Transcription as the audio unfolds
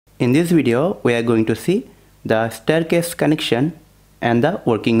In this video, we are going to see the staircase connection and the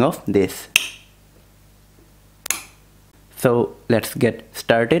working of this. So let's get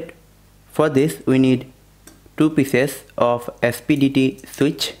started. For this, we need two pieces of SPST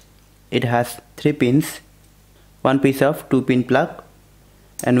switch. It has 3 pins, one piece of 2-pin plug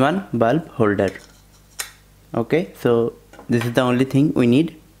and one bulb holder. Okay, so this is the only thing we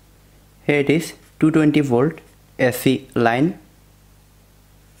need. Here it is, 220 volt AC line.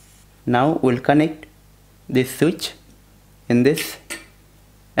 Now we'll connect this switch in this,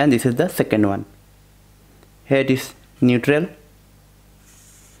 and this is the second one. Here it is neutral,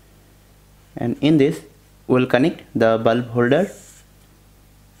 and in this we'll connect the bulb holder.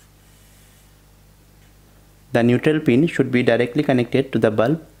 The neutral pin should be directly connected to the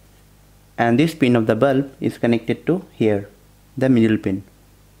bulb, and this pin of the bulb is connected to here, the middle pin.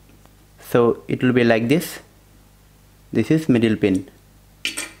 So it will be like this. This is middle pin,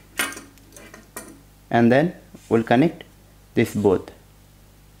 and then we'll connect this both.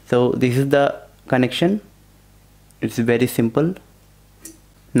 So this is the connection. It's very simple.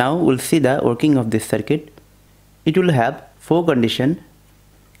 Now we'll see the working of this circuit. It will have 4 conditions,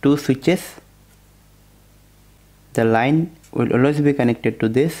 2 switches. The line will always be connected to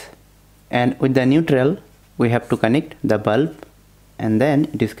this, and with the neutral we have to connect the bulb, and then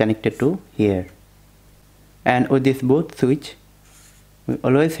it is connected to here. And with this both switch we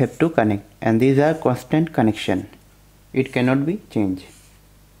always have to connect, and these are constant connection. It cannot be changed.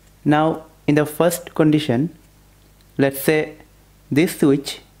 Now in the first condition, let's say this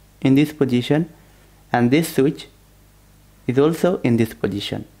switch in this position and this switch is also in this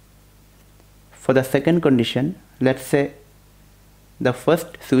position. For the second condition, let's say the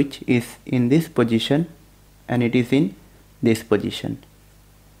first switch is in this position and it is in this position.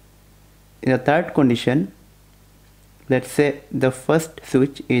 In the third condition, let's say the first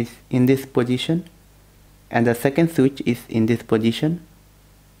switch is in this position and the second switch is in this position,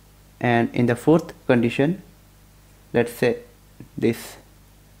 and in the fourth condition, let's say this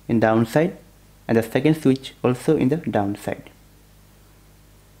in downside and the second switch also in the downside.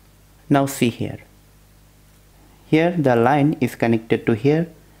 Now see here. Here the line is connected to here,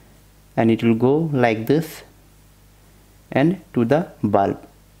 and it will go like this and to the bulb,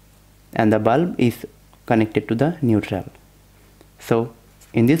 and the bulb is connected to the neutral. So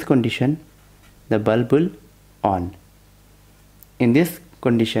in this condition the bulb will on. In this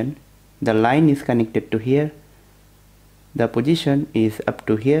condition the line is connected to here, the position is up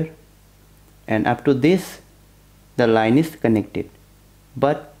to here, and up to this the line is connected,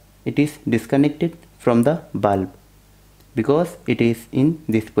 but it is disconnected from the bulb because it is in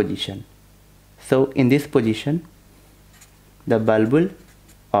this position. So in this position the bulb will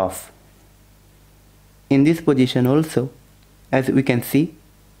off. In this position also, as we can see,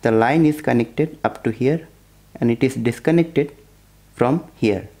 the line is connected up to here and it is disconnected from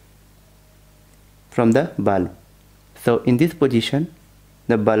here, from the bulb. So in this position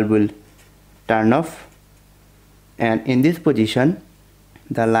the bulb will turn off, and in this position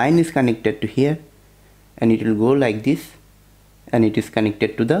the line is connected to here and it will go like this, and it is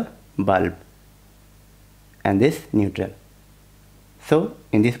connected to the bulb and this neutral. So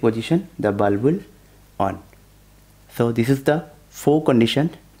in this position the bulb will on. So this is the 4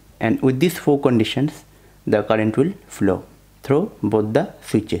 conditions, and with these 4 conditions the current will flow through both the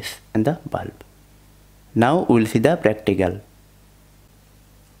switches and the bulb. Now we will see the practical.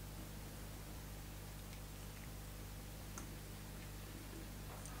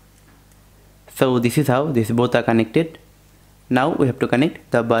 So this is how these both are connected. Now we have to connect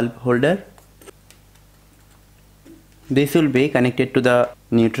the bulb holder. This will be connected to the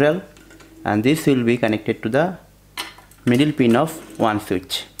neutral, and this will be connected to the middle pin of one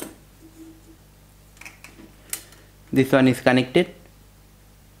switch. This one is connected.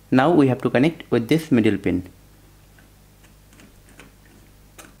 Now we have to connect with this middle pin.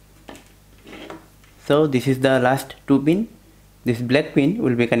 So this is the last 2 pin. This black pin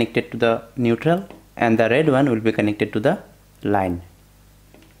will be connected to the neutral, and the red one will be connected to the line.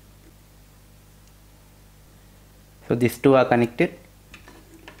 So these 2 are connected.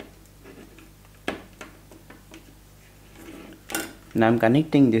 Now I am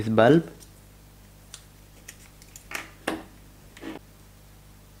connecting this bulb.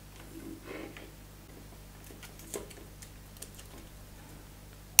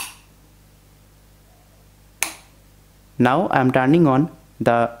 Now I am turning on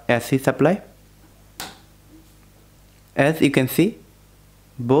the AC supply. As you can see,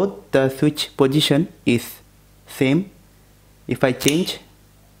 both the switch position is same. If I change,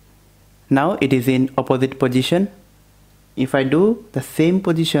 now it is in opposite position, if I do the same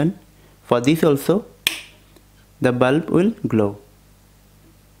position for this also, the bulb will glow.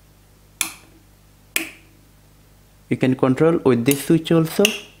 You can control with this switch also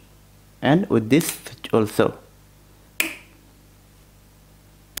and with this switch also.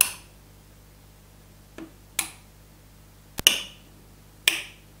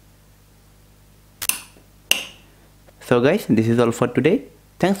 So guys, this is all for today.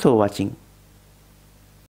 Thanks for watching.